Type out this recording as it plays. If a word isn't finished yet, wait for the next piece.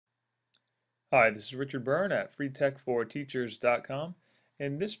Hi, this is Richard Byrne at freetech4teachers.com.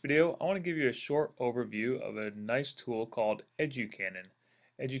 In this video, I want to give you a short overview of a nice tool called eduCanon.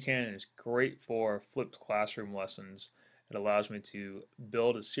 eduCanon is great for flipped classroom lessons. It allows me to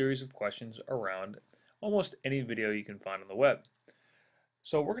build a series of questions around almost any video you can find on the web.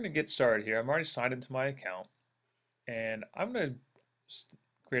 So we're going to get started here. I'm already signed into my account, and I'm going to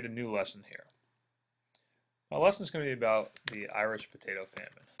create a new lesson here. My lesson is going to be about the Irish potato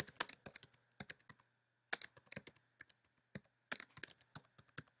famine.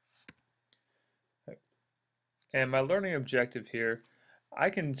 And my learning objective here, I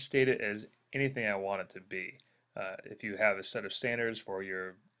can state it as anything I want it to be. If you have a set of standards for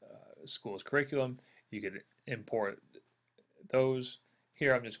your school's curriculum, you could import those.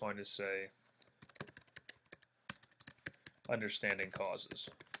 Here I'm just going to say understanding causes.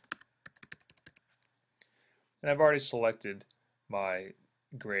 And I've already selected my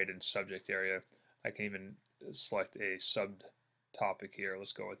grade and subject area. I can even select a subtopic here.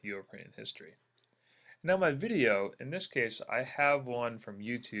 Let's go with European history. Now my video, in this case, I have one from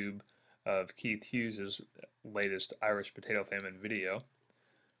YouTube of Keith Hughes' latest Irish potato famine video.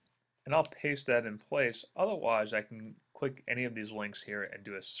 And I'll paste that in place. Otherwise, I can click any of these links here and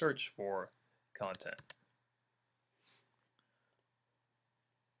do a search for content.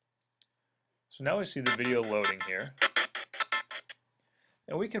 So now we see the video loading here.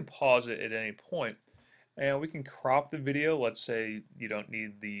 And we can pause it at any point. And we can crop the video. Let's say you don't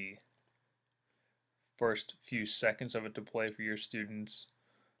need the first few seconds of it to play for your students.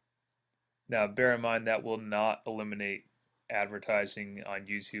 Now bear in mind that will not eliminate advertising on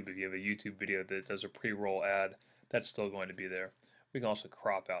YouTube. If you have a YouTube video that does a pre-roll ad, that's still going to be there. We can also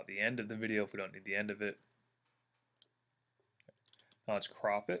crop out the end of the video if we don't need the end of it. Now let's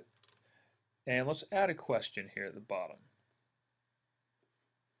crop it, and let's add a question here at the bottom.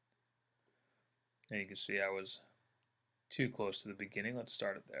 And you can see I was too close to the beginning. Let's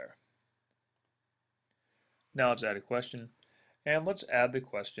start it there. Now let's add a question, and let's add the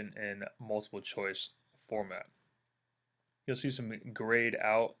question in multiple choice format. You'll see some grayed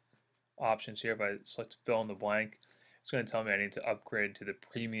out options here. If I select fill in the blank, it's going to tell me I need to upgrade to the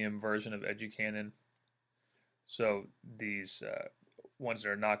premium version of eduCanon. So these ones that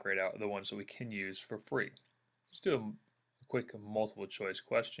are not grayed out are the ones that we can use for free. Let's do a quick multiple choice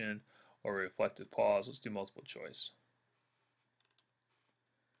question or reflective pause. Let's do multiple choice.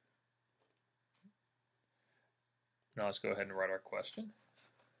 Now let's go ahead and write our question.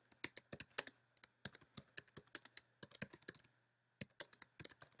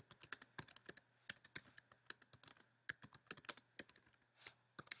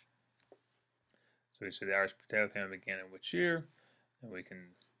 So we see the Irish potato famine began in which year, and we can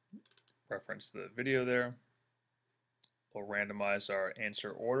reference the video there. We'll randomize our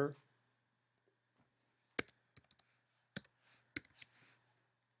answer order.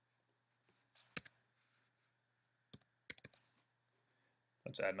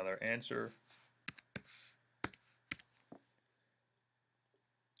 Let's add another answer.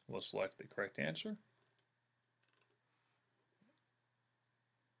 We'll select the correct answer.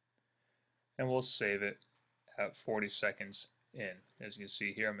 And we'll save it at 40 seconds in. As you can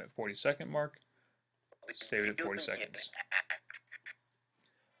see here, I'm at 40-second mark. Save it at 40 seconds.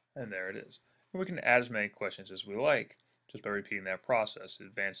 And there it is. And we can add as many questions as we like just by repeating that process.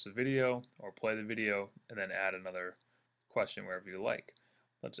 Advance the video or play the video and then add another question wherever you like.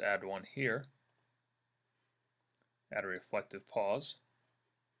 Let's add one here. Add a reflective pause.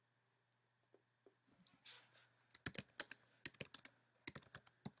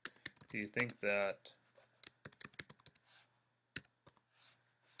 Do you think that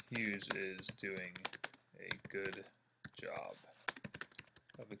Hughes is doing a good job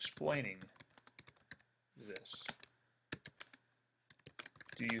of explaining this?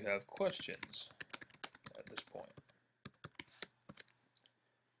 Do you have questions at this point?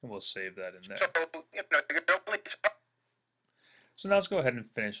 And we'll save that in there. So now let's go ahead and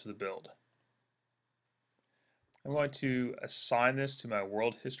finish the build. I'm going to assign this to my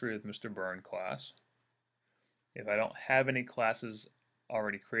World History with Mr. Byrne class. If I don't have any classes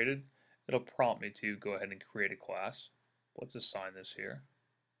already created, it'll prompt me to go ahead and create a class. Let's assign this here.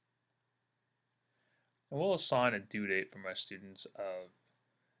 And we'll assign a due date for my students of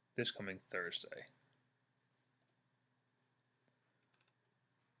this coming Thursday.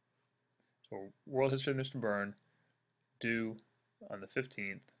 So World History of Mr. Byrne, due on the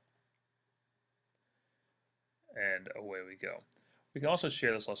 15th. And away we go. We can also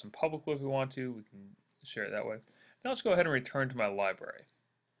share this lesson publicly if we want to. We can share it that way. Now let's go ahead and return to my library.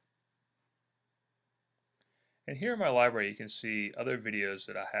 And here in my library you can see other videos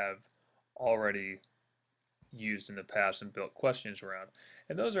that I have already used in the past and built questions around.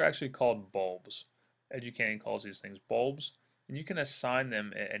 And those are actually called bulbs. eduCanon calls these things bulbs, and you can assign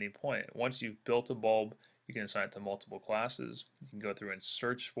them at any point. Once you've built a bulb, you can assign it to multiple classes. You can go through and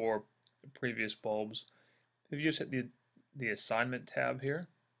search for previous bulbs. If you just hit the assignment tab here,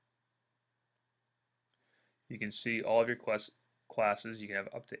 you can see all of your classes. You can have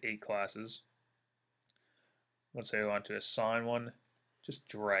up to 8 classes. Let's say I want to assign one, just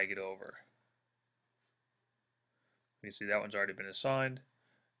drag it over. You can see that one's already been assigned.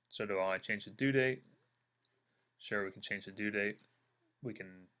 So do I want to change the due date? Sure, we can change the due date. We can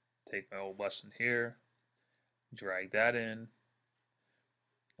take my old lesson here, drag that in,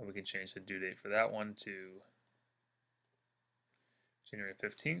 and we can change the due date for that one to January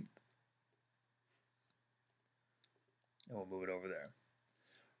 15th, and we'll move it over there.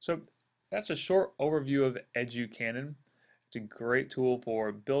 So that's a short overview of eduCanon. It's a great tool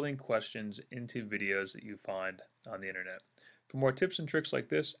for building questions into videos that you find on the internet. For more tips and tricks like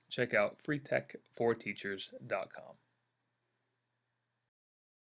this, check out freetech4teachers.com.